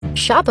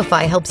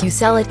Shopify helps you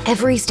sell at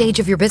every stage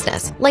of your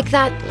business. Like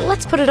that,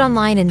 let's put it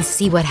online and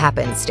see what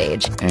happens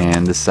stage.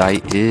 And the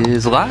site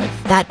is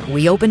live. That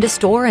we opened a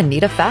store and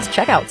need a fast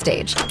checkout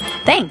stage.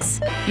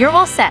 Thanks. You're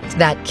all set.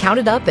 That count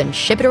it up and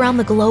ship it around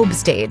the globe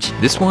stage.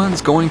 This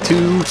one's going to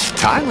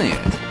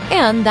Thailand.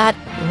 And that,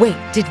 wait,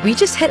 did we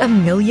just hit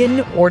 1 million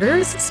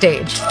orders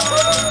stage?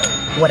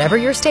 Whatever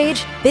your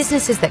stage,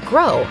 businesses that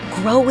grow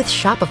with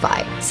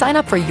Shopify. Sign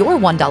up for your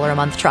 $1 a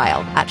month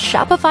trial at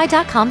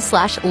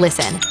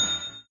shopify.com/listen.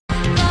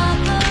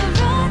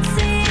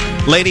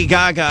 Lady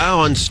Gaga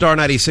on Star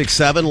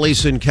 96.7.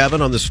 Lisa and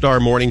Kevin on the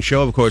Star Morning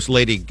Show. Of course,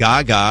 Lady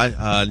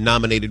Gaga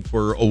nominated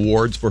for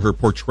awards for her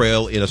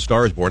portrayal in A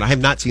Star is Born. I have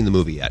not seen the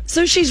movie yet.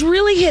 So she's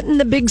really hitting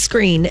the big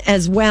screen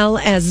as well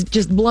as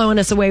just blowing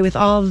us away with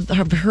all of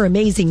her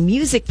amazing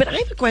music. But I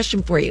have a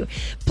question for you.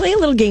 Play a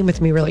little game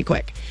with me really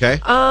quick. Okay.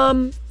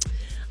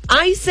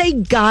 I say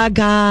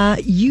Gaga,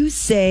 you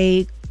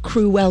say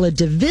Cruella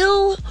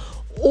DeVille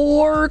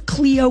or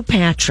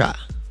Cleopatra.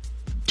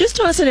 Just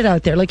tossing it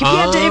out there. Like if you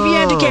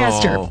had to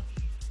cast her.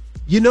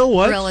 You know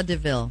what? Cruella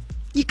DeVille.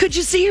 Could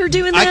you see her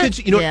doing that? I could,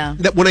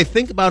 that when I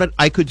think about it,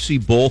 I could see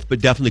both,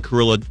 but definitely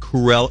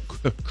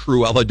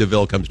Cruella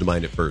DeVille comes to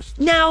mind at first.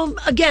 Now,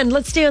 again,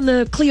 let's stay on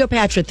the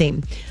Cleopatra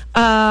theme.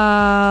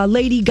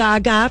 Lady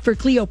Gaga for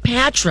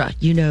Cleopatra,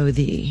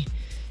 the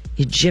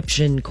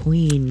Egyptian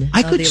queen.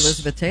 The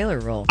Elizabeth Taylor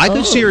role. I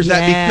could see her as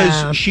that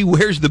because she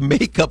wears the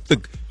makeup.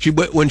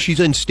 When she's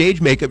in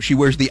stage makeup, she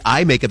wears the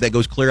eye makeup that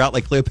goes clear out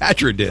like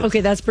Cleopatra did.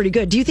 Okay, that's pretty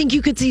good. Do you think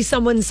you could see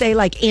someone say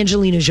like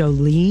Angelina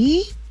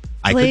Jolie?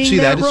 I could see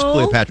that as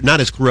Cleopatra,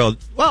 not as Cruella.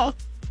 Well,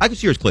 I could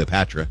see her as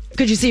Cleopatra.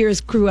 Could you see her as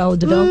Cruella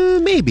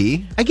DeVille?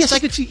 Maybe. I guess I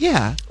could see.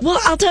 Yeah. Well,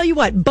 I'll tell you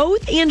what.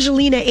 Both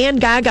Angelina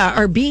and Gaga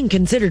are being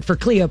considered for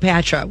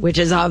Cleopatra, which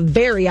is a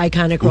very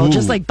iconic role,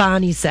 just like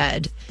Bonnie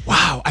said.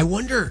 Wow, I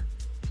wonder.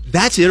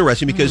 That's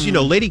interesting because,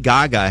 Lady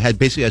Gaga has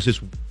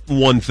this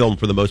one film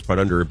for the most part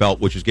under her belt,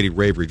 which is getting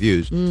rave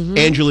reviews. Mm-hmm.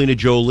 Angelina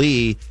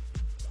Jolie,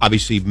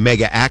 obviously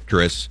mega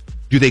actress.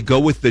 Do they go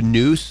with the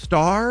new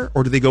star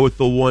or do they go with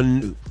the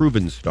one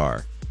proven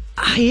star?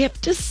 I have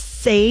to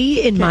say,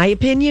 in my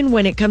opinion,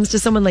 when it comes to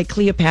someone like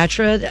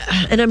Cleopatra,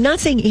 and I'm not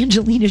saying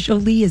Angelina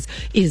Jolie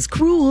is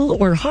cruel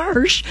or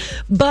harsh,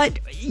 but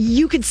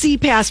you could see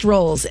past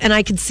roles, and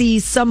I could see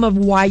some of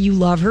why you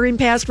love her in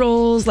past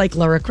roles, like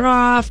Lara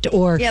Croft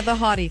or the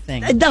haughty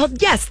thing.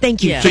 Yes,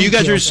 thank you. Yeah. So you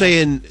guys are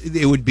saying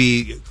it would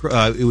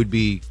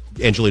be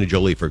Angelina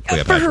Jolie for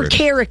Cleopatra. For her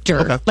character.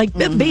 Okay. Like,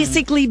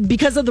 basically,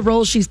 because of the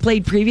roles she's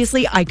played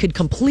previously, I could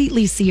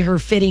completely see her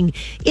fitting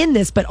in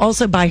this, but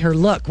also by her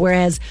look.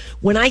 Whereas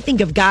when I think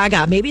of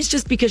Gaga, maybe it's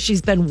just because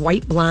she's been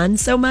white blonde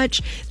so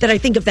much that I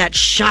think of that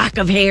shock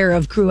of hair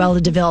of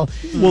Cruella DeVille.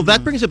 Well,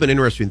 that brings up an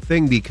interesting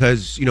thing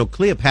because,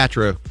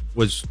 Cleopatra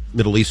was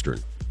Middle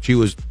Eastern. She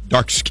was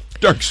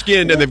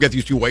dark-skinned, and they've got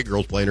these two white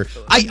girls playing her.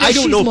 I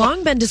don't know. She's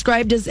long been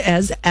described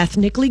as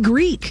ethnically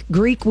Greek.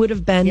 Greek would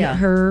have been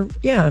her,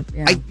 I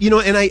don't She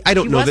know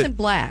that... wasn't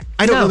black.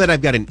 I don't know that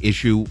I've got an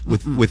issue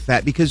with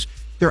that because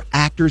they're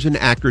actors and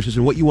actresses,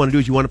 and what you want to do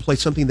is you want to play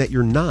something that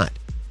you're not.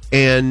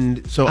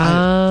 And so,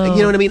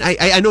 you know what I mean?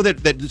 I know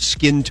that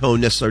skin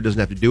tone necessarily doesn't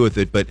have to do with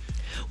it, but...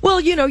 Well,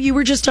 you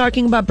were just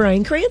talking about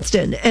Bryan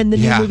Cranston and the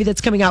new movie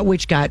that's coming out,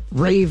 which got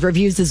rave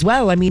reviews as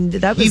well. I mean,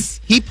 that was...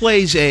 He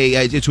plays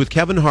it's with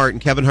Kevin Hart,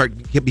 and Kevin Hart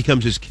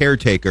becomes his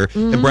caretaker,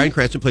 and Bryan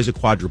Cranston plays a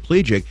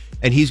quadriplegic,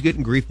 and he's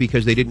getting grief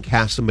because they didn't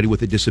cast somebody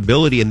with a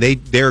disability, and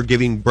they're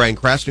giving Bryan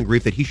Cranston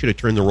grief that he should have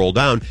turned the role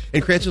down.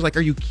 And Cranston's like,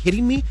 "Are you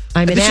kidding me?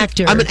 I'm an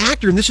actor,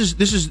 and this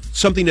is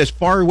something as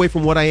far away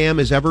from what I am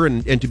as ever,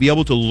 and to be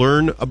able to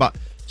learn about."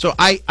 So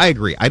I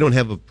agree. I don't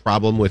have a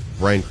problem with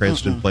Bryan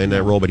Cranston playing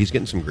that role, but he's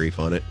getting some grief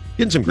on it.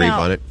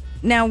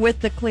 Now,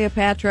 with the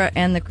Cleopatra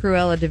and the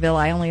Cruella DeVille,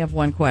 I only have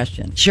one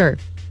question. Sure.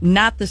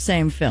 Not the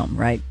same film,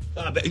 right?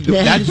 That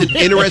is an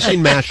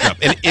interesting mashup.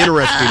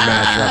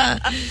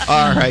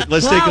 All right,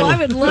 let's take a look. I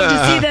would love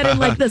to see that in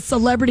like the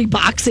celebrity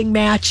boxing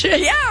match.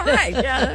 Yeah, right. Yeah.